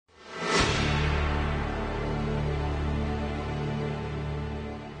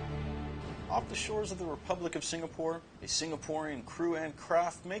Off the shores of the Republic of Singapore, a Singaporean crew and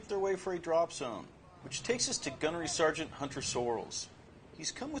craft make their way for a drop zone, which takes us to Gunnery Sergeant Hunter Sorrells.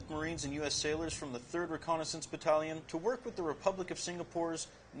 He's come with Marines and U.S. sailors from the 3rd Reconnaissance Battalion to work with the Republic of Singapore's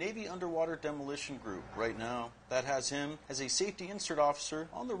Navy Underwater Demolition Group. Right now, that has him as a safety insert officer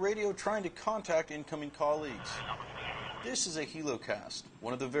on the radio trying to contact incoming colleagues. This is a helocast,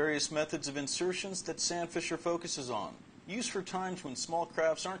 one of the various methods of insertions that Sandfisher focuses on, used for times when small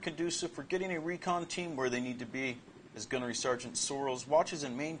crafts aren't conducive for getting a recon team where they need to be. As Gunnery Sergeant Sorrells watches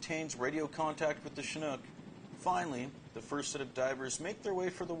and maintains radio contact with the Chinook, finally, the first set of divers make their way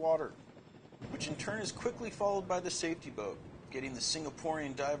for the water, which in turn is quickly followed by the safety boat, getting the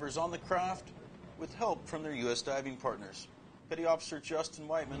Singaporean divers on the craft with help from their U.S. diving partners. Petty Officer Justin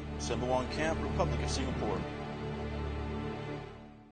Whiteman, Sembawang Camp, Republic of Singapore.